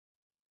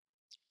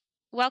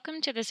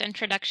Welcome to this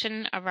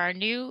introduction of our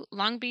new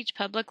Long Beach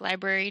Public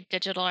Library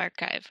Digital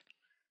Archive.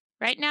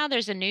 Right now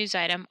there's a news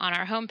item on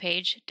our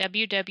homepage,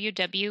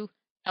 www.lbpl.org,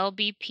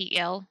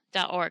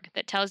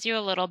 that tells you a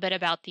little bit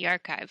about the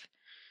archive.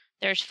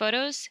 There's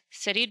photos,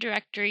 city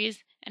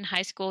directories, and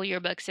high school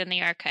yearbooks in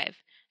the archive,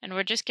 and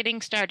we're just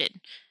getting started.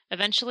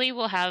 Eventually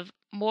we'll have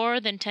more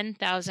than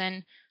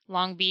 10,000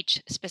 Long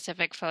Beach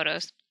specific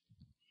photos.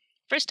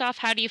 First off,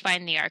 how do you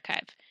find the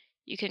archive?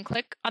 You can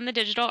click on the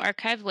digital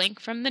archive link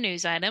from the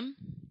news item.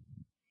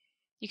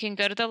 You can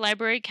go to the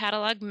library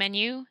catalog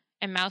menu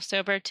and mouse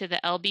over to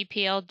the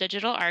LBPL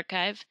Digital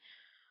Archive,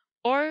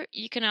 or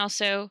you can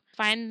also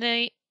find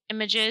the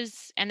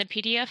images and the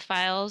PDF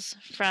files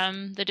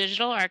from the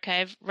digital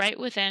archive right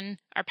within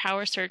our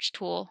power search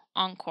tool,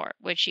 Encore,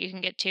 which you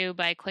can get to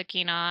by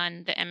clicking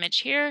on the image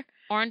here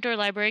or under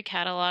library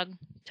catalog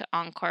to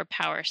Encore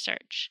Power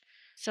Search.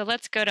 So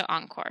let's go to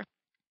Encore.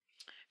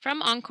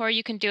 From Encore,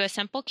 you can do a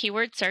simple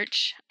keyword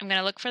search. I'm going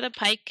to look for the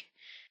pike,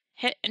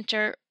 hit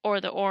enter,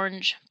 or the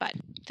orange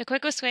button. The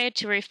quickest way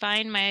to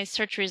refine my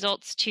search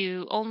results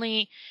to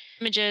only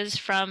images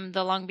from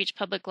the Long Beach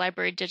Public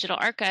Library Digital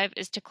Archive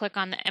is to click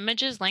on the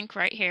images link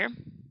right here.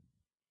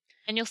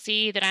 And you'll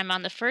see that I'm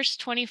on the first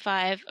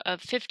 25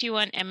 of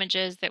 51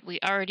 images that we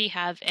already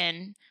have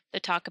in the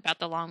talk about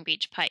the Long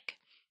Beach pike.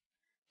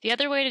 The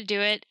other way to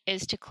do it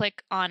is to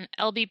click on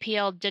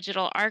LBPL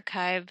Digital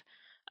Archive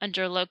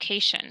under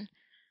location.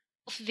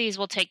 Both of these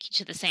will take you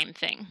to the same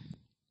thing.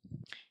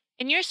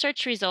 In your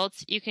search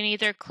results, you can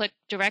either click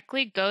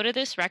directly go to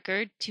this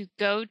record to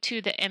go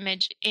to the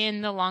image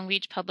in the Long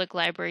Beach Public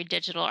Library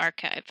Digital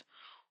Archive,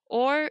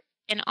 or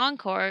in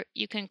Encore,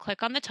 you can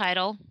click on the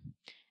title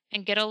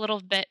and get a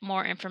little bit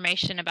more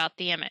information about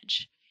the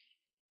image.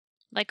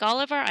 Like all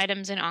of our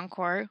items in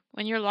Encore,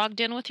 when you're logged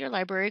in with your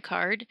library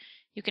card,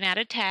 you can add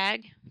a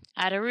tag,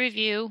 add a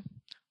review,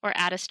 or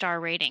add a star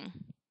rating.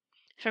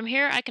 From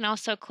here, I can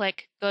also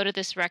click go to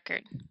this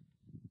record,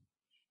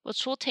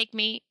 which will take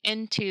me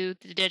into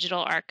the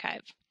digital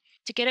archive.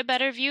 To get a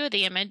better view of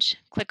the image,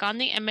 click on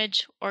the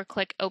image or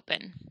click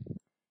open.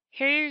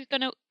 Here you're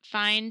going to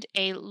find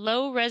a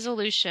low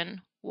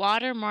resolution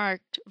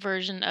watermarked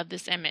version of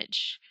this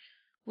image.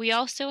 We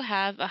also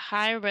have a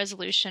high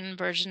resolution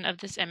version of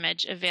this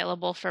image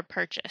available for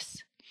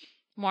purchase.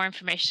 More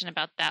information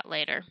about that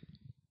later.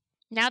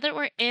 Now that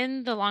we're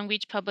in the Long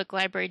Beach Public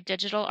Library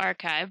Digital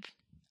Archive,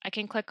 I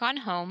can click on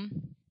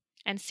Home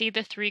and see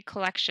the three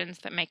collections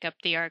that make up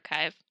the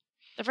archive.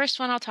 The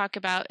first one I'll talk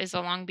about is the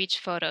Long Beach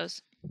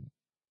photos.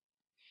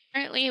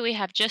 Currently, we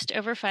have just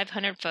over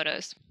 500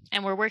 photos,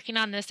 and we're working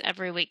on this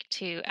every week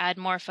to add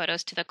more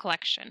photos to the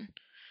collection.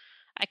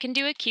 I can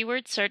do a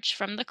keyword search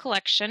from the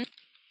collection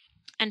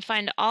and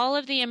find all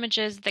of the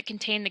images that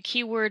contain the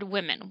keyword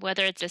women,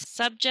 whether it's a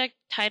subject,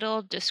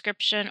 title,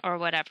 description, or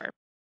whatever.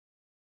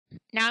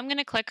 Now I'm going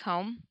to click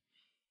Home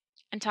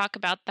and talk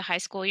about the high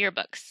school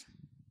yearbooks.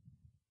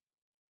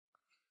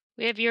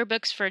 We have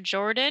yearbooks for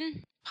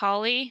Jordan,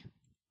 Polly,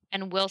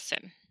 and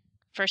Wilson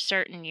for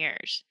certain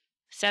years.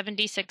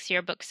 76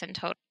 yearbooks in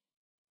total.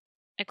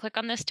 I click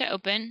on this to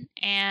open,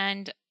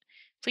 and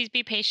please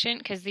be patient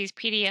because these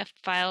PDF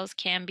files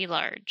can be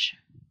large.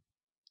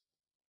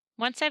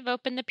 Once I've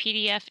opened the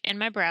PDF in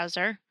my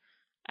browser,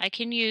 I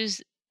can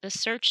use the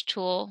search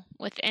tool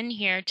within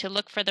here to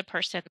look for the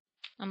person.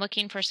 I'm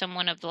looking for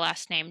someone of the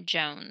last name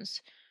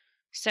Jones.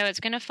 So it's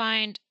going to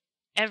find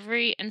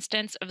every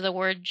instance of the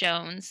word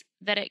Jones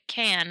that it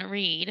can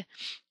read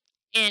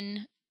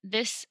in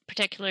this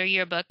particular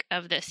yearbook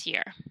of this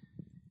year,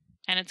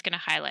 and it's going to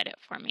highlight it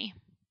for me.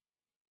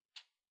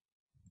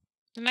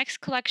 The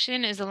next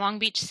collection is the Long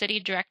Beach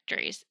City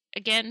Directories,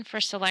 again for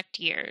select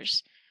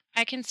years.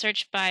 I can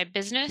search by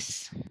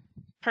business,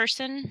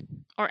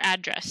 person, or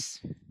address.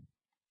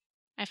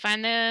 I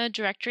find the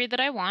directory that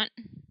I want,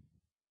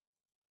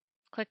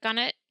 click on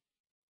it,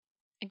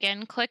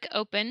 again click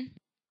open.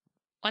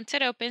 Once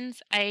it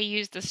opens, I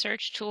use the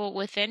search tool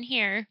within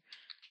here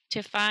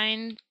to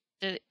find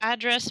the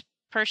address,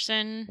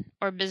 person,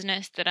 or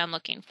business that I'm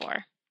looking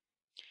for.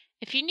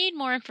 If you need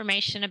more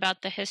information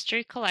about the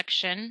history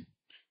collection,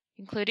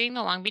 including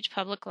the Long Beach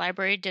Public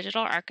Library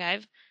Digital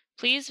Archive,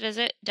 please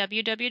visit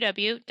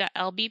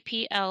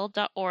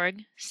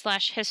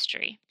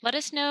www.lbpl.org/history. Let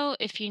us know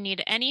if you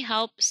need any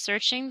help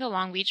searching the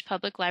Long Beach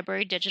Public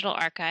Library Digital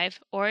Archive,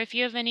 or if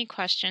you have any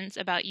questions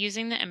about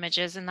using the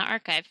images in the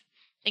archive.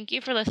 Thank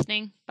you for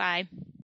listening. Bye.